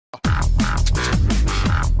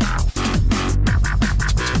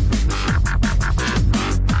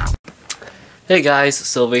Hey guys,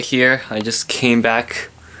 Silva here. I just came back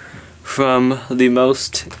from the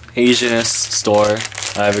most asianest store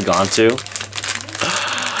I've ever gone to.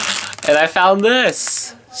 And I found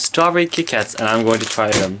this! Strawberry Kitkats, and I'm going to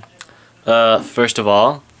try them. First of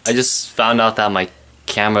all, I just found out that my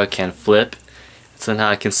camera can flip. So now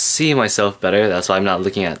I can see myself better. That's why I'm not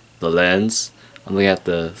looking at the lens. I'm looking at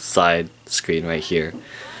the side screen right here.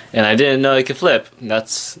 And I didn't know it could flip.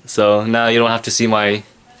 So now you don't have to see my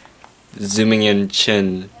zooming in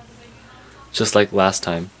chin just like last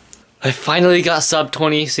time. I finally got sub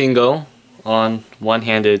 20 single on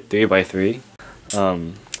one-handed 3x3.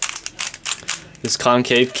 This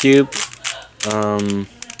concave cube,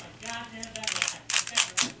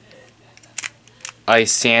 I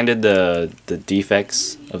sanded the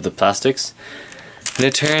defects of the plastics and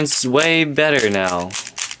it turns way better now.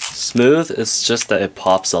 Smooth, it's just that it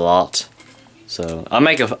pops a lot. So I'll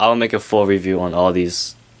make a full review on all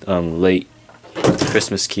these late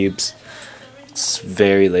Christmas cubes. It's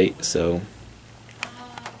very late, so.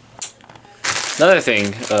 Another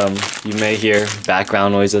thing, you may hear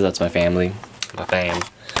background noises. That's my family, my fam.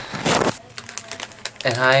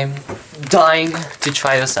 And I'm dying to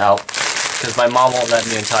try this out because my mom won't let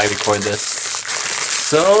me until I record this.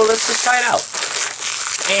 So let's just try it out.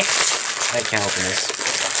 I can't open this.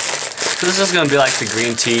 So this is gonna be like the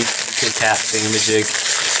green tea Kitkat thingamajig.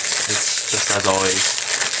 It's just as always.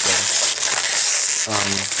 So,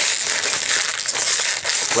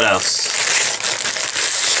 what else?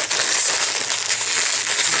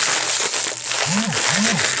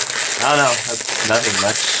 I don't know. That's nothing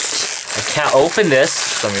much. I can't open this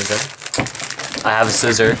for some reason. I have a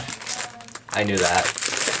scissor. I knew that.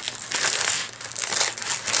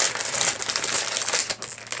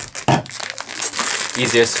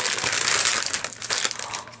 Easiest.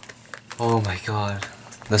 Oh my god.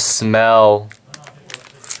 The smell.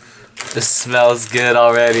 This smells good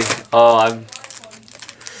already. Oh,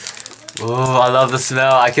 I love the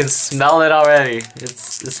smell. I can smell it already. It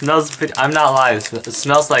smells pretty. I'm not lying. It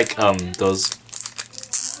smells like those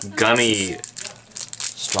gummy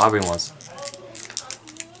strawberry ones.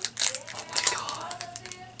 Oh my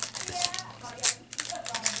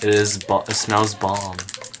god. It smells bomb.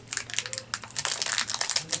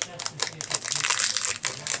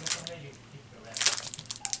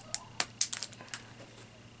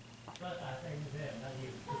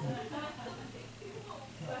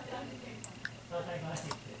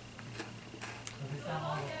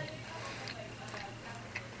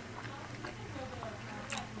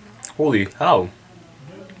 Holy hell.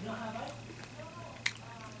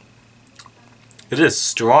 It is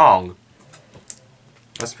strong.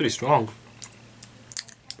 That's pretty strong.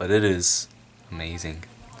 But it is amazing.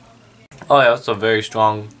 Oh yeah, it's a very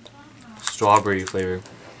strong strawberry flavor.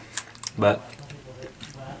 But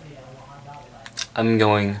I'm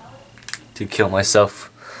going to kill myself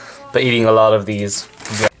by eating a lot of these.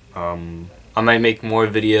 I might make more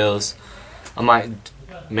videos. I might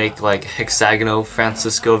make like hexagonal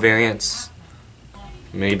Francisco variants.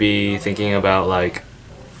 Maybe thinking about like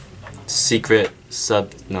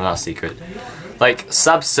like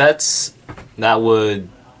subsets that would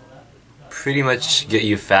pretty much get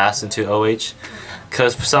you fast into OH.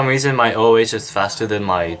 Because for some reason my OH is faster than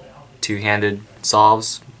my two-handed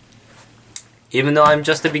solves. Even though I'm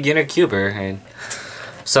just a beginner cuber, and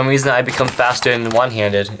for some reason I become faster in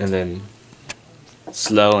one-handed and then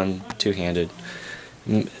slow in two-handed.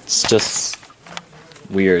 It's just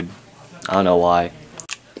weird. I don't know why.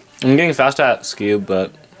 I'm getting faster at Scube,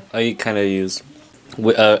 but I kind of use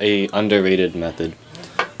a underrated method,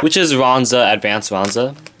 which is Ronza, Advanced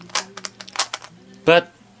Ronza.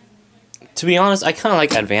 But to be honest, I kind of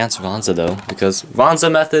like Advanced Ronza though, because Ronza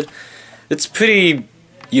method, it's pretty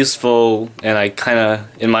useful, and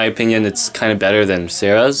in my opinion, it's kind of better than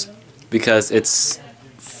Sarah's because it's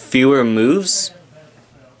fewer moves.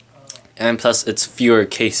 And plus it's fewer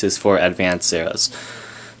cases for advanced Sarah's.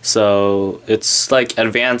 So it's like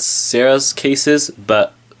advanced Sarah's cases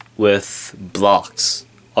but with blocks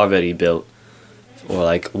already built, or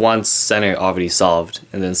like one center already solved,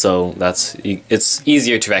 and then so it's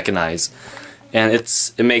easier to recognize, and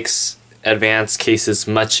it makes advanced cases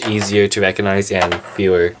much easier to recognize and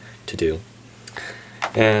fewer to do.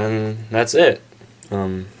 And that's it.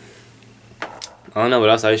 I don't know what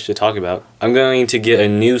else I should talk about. I'm going to get a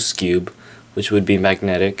new Scube, which would be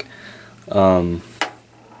magnetic. Oh,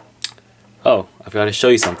 I forgot to show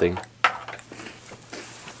you something.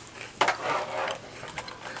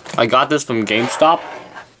 I got this from GameStop,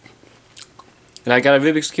 and I got a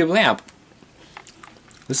Rubiks Cube lamp.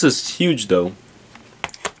 This is huge though.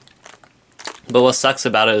 But what sucks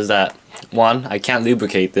about it is that, one, I can't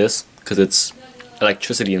lubricate this because it's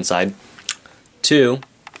electricity inside. 2,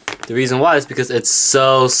 the reason why is because it's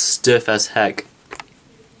so stiff as heck.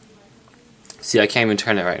 See, I can't even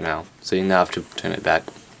turn it right now, so you now have to turn it back.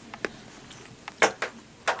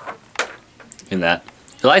 In that.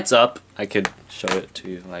 It lights up. I could show it to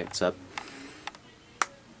you. It lights up.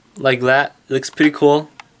 Like that. It looks pretty cool.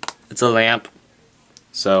 It's a lamp.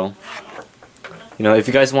 So, you know, if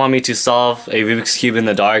you guys want me to solve a Rubik's Cube in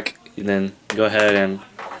the dark, then go ahead and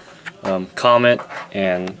comment,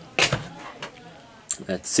 and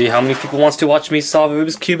let's see how many people wants to watch me solve a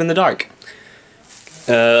Rubik's Cube in the dark.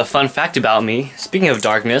 A fun fact about me, speaking of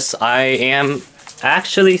darkness, I am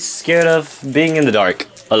actually scared of being in the dark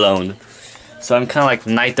alone. So I'm kind of like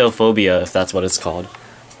nighthophobia, if that's what it's called.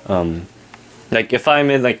 Like if I'm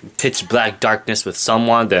in like pitch black darkness with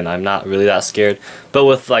someone, then I'm not really that scared. But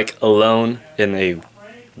with like alone in a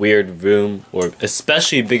weird room, or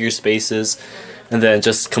especially bigger spaces, and then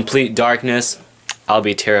just complete darkness, I'll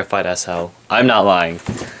be terrified as hell. I'm not lying.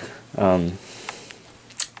 But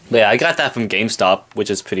yeah, I got that from GameStop, which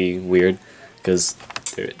is pretty weird, because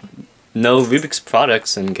no Rubik's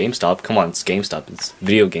products in GameStop. Come on, it's GameStop. It's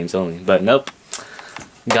video games only. But nope.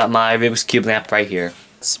 Got my Rubik's Cube lamp right here.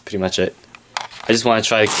 That's pretty much it. I just want to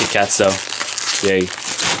try Kitkats though. Yay.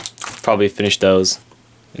 Probably finish those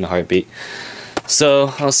in a heartbeat.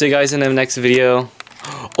 So, I'll see you guys in the next video.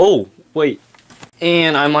 Oh, wait.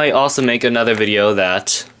 And I might also make another video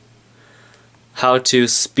that how to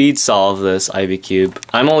speed solve this Ivy Cube.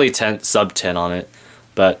 I'm only sub 10 on it,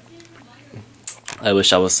 but I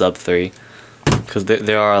wish I was sub 3. Because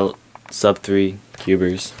there are sub 3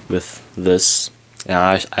 cubers with this. And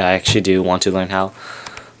I actually do want to learn how.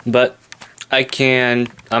 But I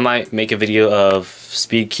might make a video of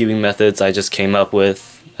speed cubing methods I just came up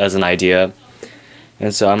with as an idea.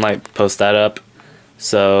 And so I might post that up.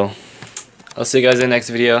 So I'll see you guys in the next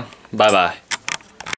video. Bye bye.